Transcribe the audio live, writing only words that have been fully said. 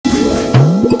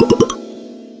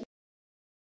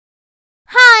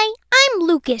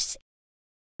focus.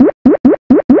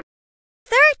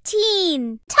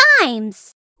 13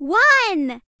 times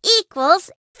 1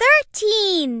 equals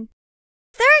 13.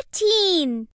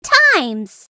 13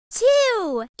 times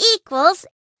 2 equals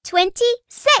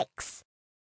 26.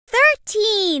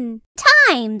 13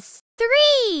 times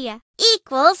 3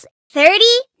 equals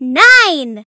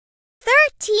 39.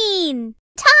 13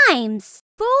 times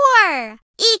 4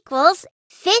 equals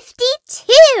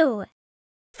 52.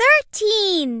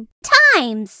 13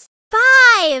 times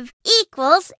 5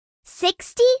 equals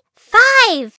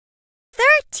 65.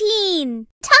 13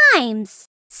 times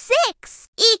 6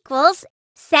 equals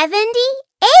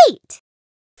 78.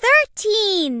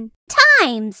 13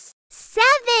 times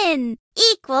 7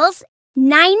 equals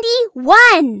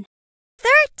 91.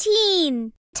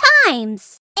 13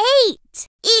 times 8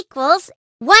 equals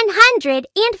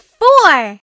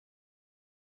 104.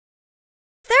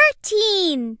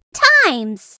 13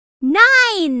 times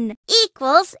 9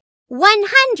 equals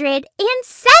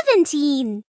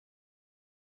 117.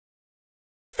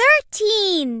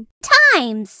 13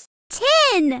 times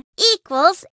 10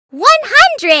 equals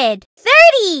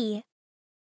 130.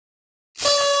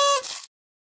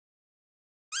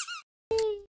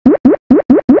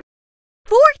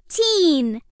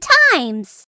 14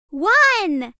 times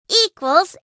 1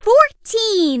 equals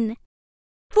 14.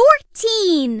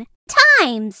 14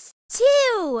 times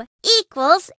 2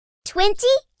 equals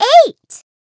 28.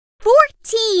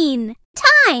 14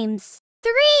 times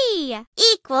 3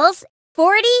 equals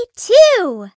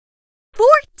 42.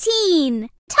 14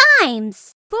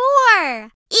 times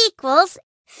 4 equals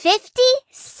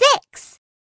 56.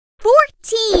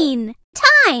 14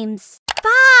 times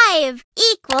 5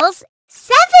 equals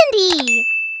 70.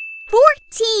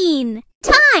 14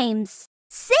 times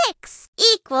 6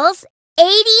 equals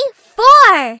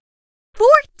 84.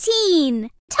 14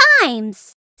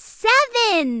 times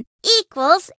 7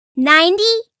 equals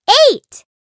 98.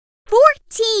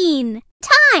 14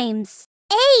 times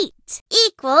 8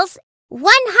 equals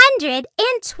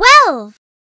 112.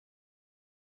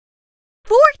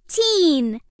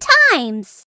 14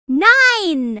 times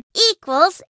 9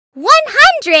 equals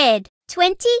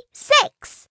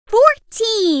 126.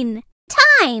 14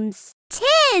 times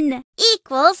 10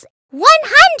 equals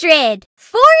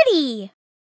 140.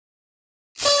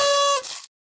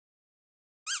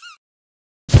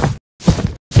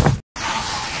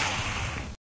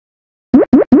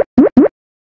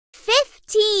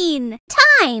 15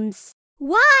 times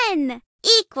 1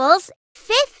 equals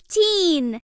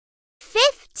 15.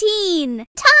 15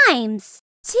 times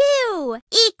 2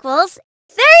 equals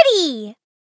 30.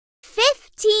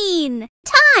 15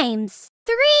 times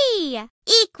 3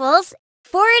 equals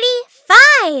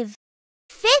 45.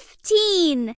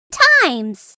 15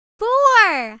 times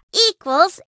 4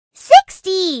 equals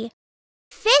 60.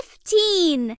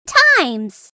 15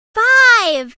 times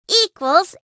 5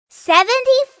 equals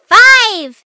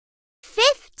 75.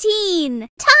 15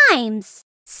 times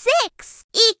 6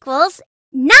 equals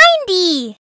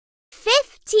 90.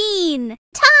 15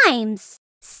 times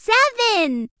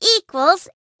 7 equals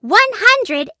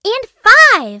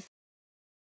 105.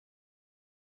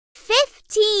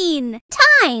 15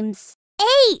 times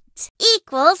 8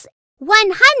 equals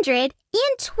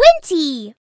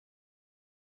 120.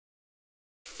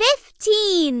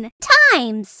 15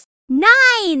 times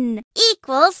 9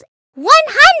 equals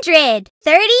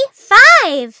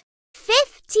 135.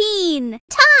 15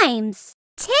 times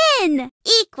 10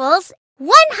 equals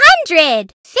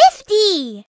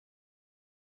 150.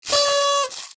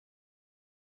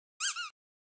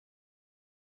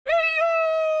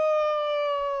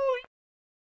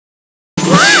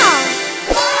 Wow!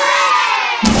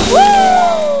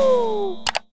 Woo!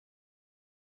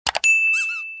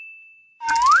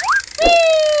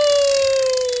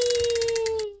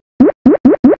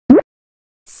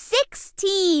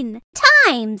 16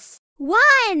 times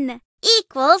 1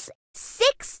 equals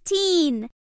 16.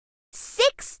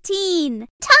 16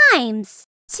 times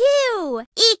 2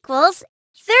 equals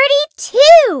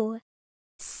 32.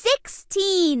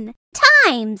 16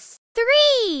 times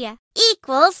 3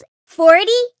 equals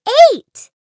 48.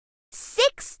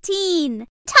 16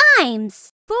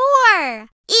 times 4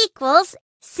 equals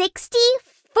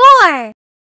 64.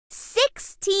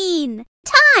 16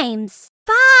 times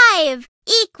 5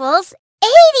 equals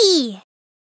 80.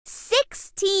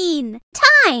 16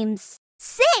 times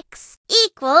 6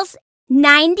 equals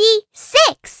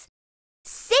 96.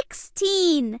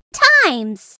 16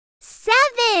 times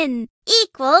 7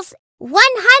 equals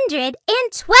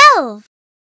 112.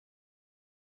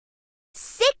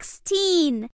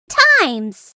 16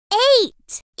 times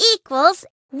 8 equals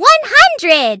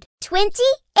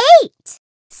 128.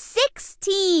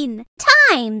 16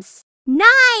 times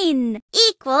 9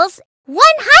 equals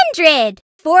 100.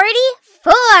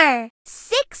 44.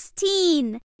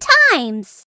 16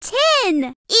 times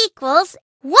 10 equals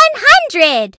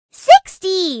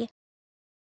 160.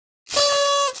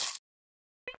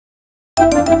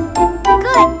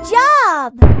 Good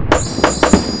job!